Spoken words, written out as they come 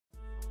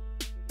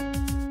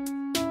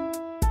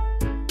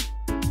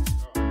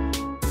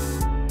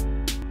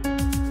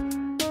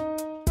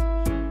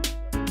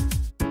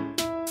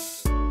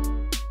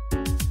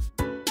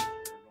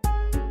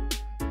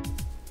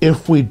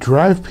If we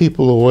drive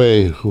people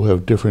away who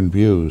have different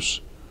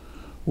views,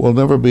 we'll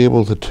never be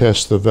able to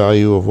test the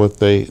value of what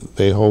they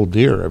hold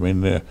dear. I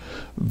mean,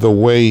 the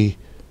way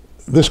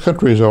this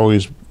country has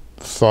always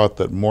thought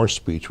that more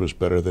speech was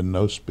better than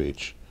no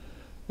speech.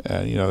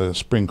 And, you know, the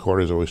Supreme Court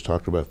has always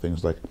talked about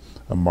things like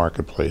a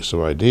marketplace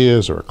of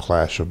ideas or a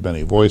clash of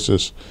many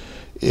voices.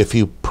 If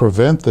you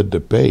prevent the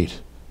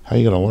debate, how are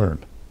you going to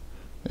learn?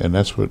 And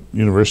that's what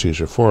universities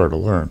are for, to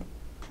learn.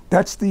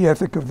 That's the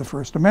ethic of the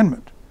First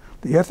Amendment.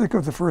 The ethic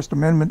of the First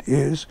Amendment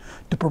is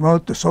to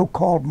promote the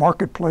so-called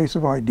marketplace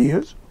of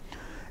ideas.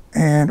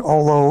 And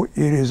although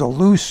it is a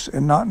loose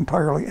and not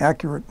entirely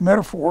accurate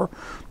metaphor,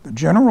 the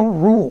general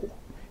rule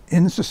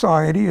in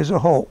society as a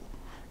whole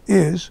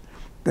is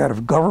that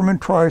if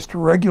government tries to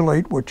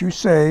regulate what you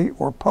say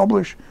or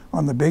publish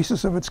on the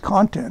basis of its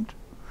content,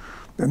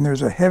 then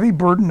there's a heavy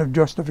burden of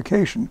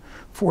justification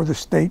for the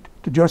state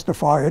to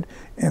justify it,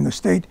 and the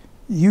state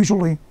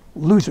usually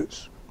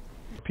loses.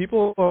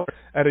 People are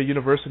at a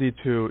university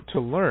to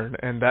learn,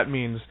 and that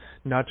means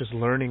not just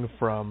learning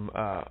from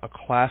a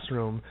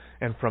classroom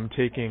and from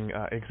taking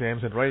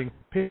exams and writing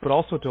papers, but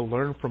also to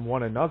learn from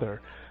one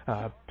another,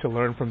 to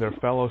learn from their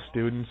fellow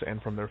students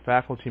and from their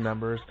faculty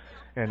members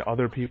and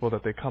other people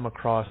that they come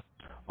across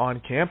on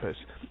campus.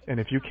 And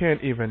if you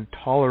can't even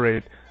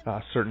tolerate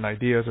certain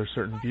ideas or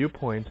certain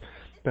viewpoints,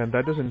 then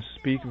that doesn't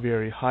speak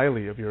very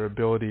highly of your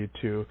ability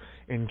to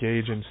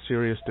engage in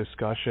serious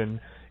discussion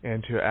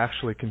and to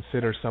actually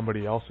consider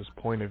somebody else's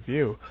point of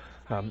view.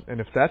 And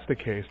if that's the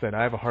case, then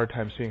I have a hard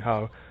time seeing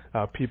how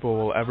people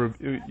will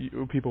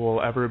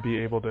ever be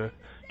able to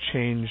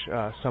change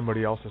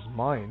somebody else's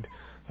mind.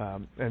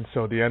 And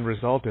so the end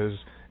result is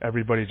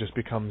everybody just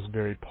becomes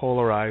very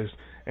polarized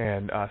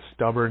and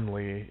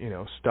stubbornly,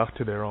 stuck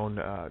to their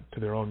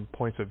own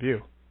points of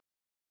view.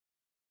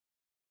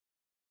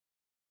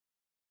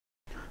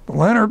 The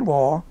Leonard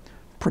Law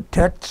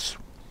protects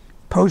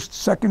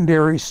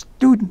post-secondary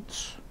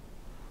students,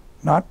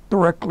 not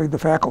directly the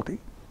faculty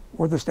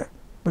or the staff,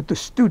 but the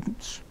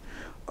students,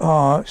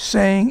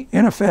 saying,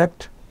 in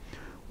effect,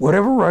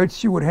 whatever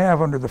rights you would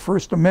have under the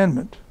First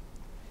Amendment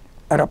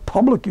at a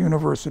public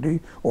university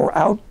or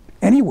out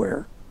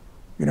anywhere,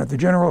 the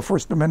general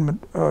First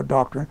Amendment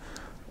doctrine,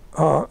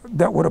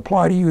 that would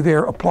apply to you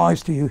there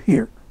applies to you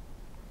here.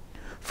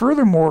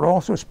 Furthermore, it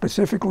also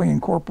specifically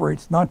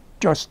incorporates not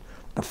just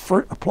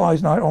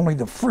applies not only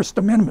the First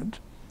Amendment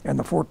and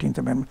the 14th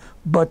Amendment,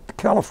 but the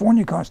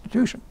California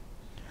Constitution,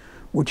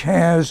 which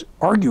has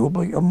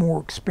arguably a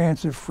more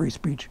expansive free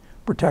speech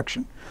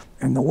protection.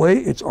 And the way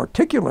it's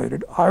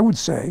articulated, I would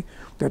say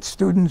that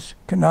students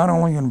can not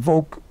only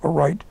invoke a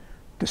right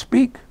to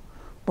speak,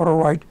 but a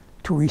right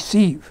to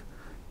receive,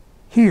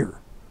 hear,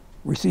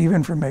 receive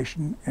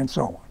information, and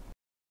so on.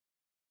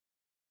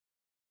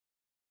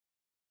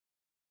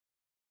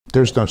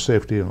 There's no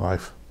safety in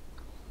life.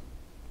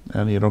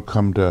 And you don't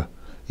come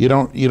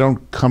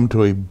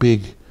to a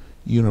big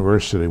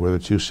university, whether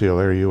it's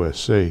UCLA or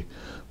USC,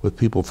 with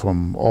people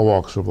from all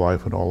walks of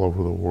life and all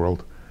over the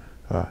world,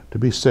 to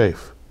be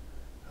safe.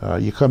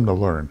 You come to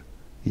learn,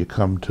 you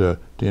come to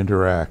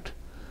interact,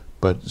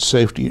 but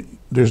safety,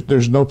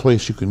 there's no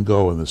place you can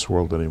go in this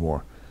world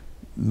anymore,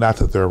 not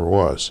that there ever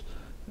was,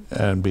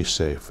 and be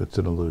safe. It's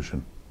an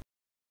illusion.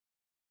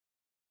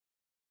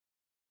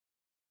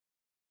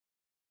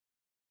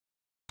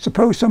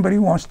 Suppose somebody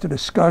wants to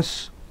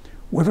discuss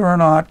whether or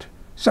not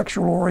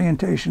sexual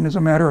orientation is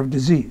a matter of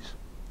disease.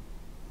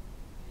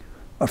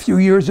 A few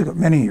years ago,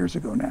 many years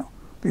ago now,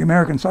 the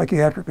American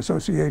Psychiatric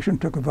Association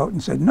took a vote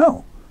and said,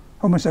 no,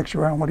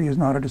 homosexuality is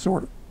not a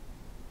disorder.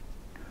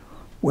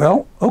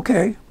 Well,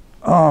 okay,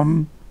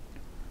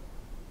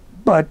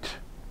 but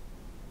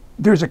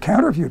there's a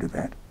counter view to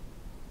that.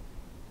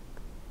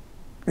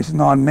 It's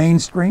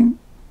non-mainstream,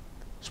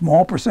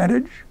 small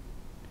percentage,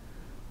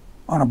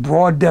 on a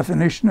broad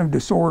definition of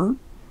disorder.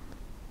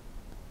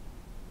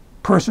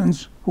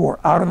 Persons who are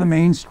out of the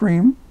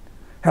mainstream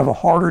have a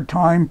harder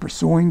time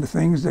pursuing the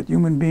things that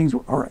human beings.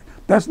 All right,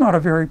 that's not a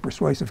very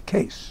persuasive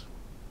case.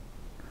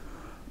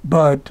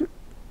 But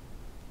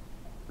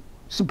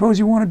suppose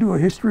you want to do a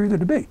history of the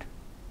debate.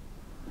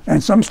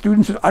 And some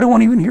students say, I don't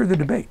want to even hear the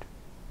debate.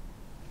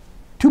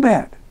 Too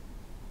bad.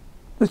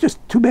 That's just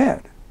too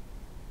bad.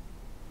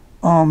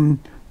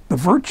 The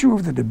virtue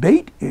of the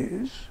debate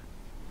is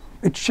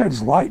it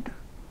sheds light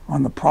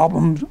on the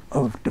problems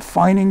of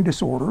defining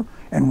disorder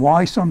and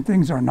why some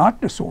things are not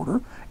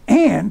disorder,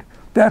 and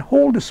that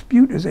whole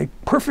dispute is a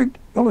perfect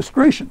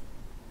illustration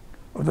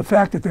of the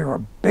fact that there are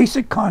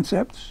basic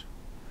concepts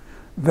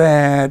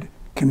that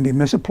can be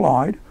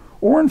misapplied,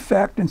 or in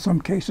fact, in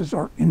some cases,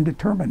 are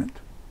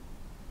indeterminate.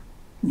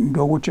 You can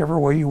go whichever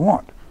way you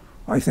want.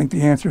 I think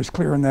the answer is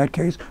clear in that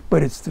case,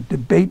 but it's the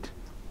debate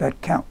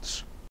that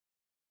counts.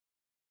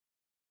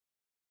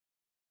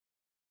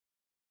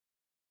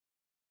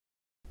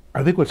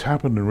 I think what's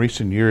happened in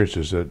recent years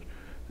is that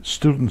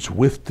students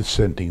with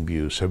dissenting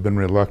views have been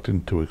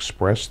reluctant to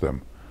express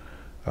them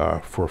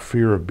for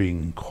fear of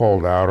being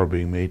called out or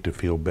being made to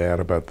feel bad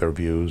about their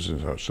views,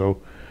 and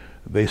so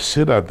they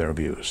sit on their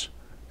views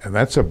And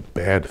that's a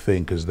bad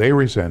thing because they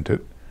resent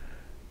it,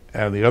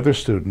 and the other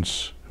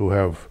students who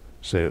have,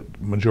 say,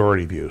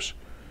 majority views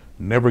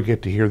never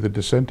get to hear the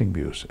dissenting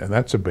views, and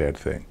that's a bad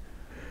thing.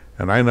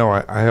 And I know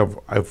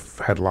I've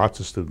had lots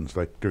of students,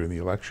 like during the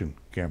election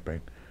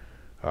campaign,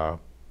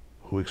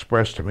 who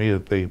expressed to me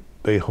that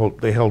they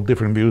held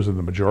different views than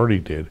the majority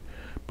did,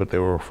 but they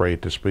were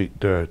afraid to speak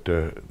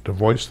to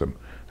voice them.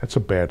 That's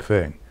a bad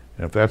thing.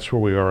 And if that's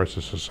where we are as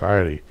a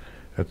society,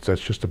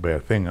 that's just a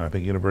bad thing. And I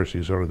think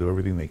universities ought to do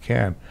everything they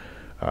can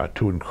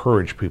to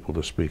encourage people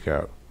to speak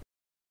out.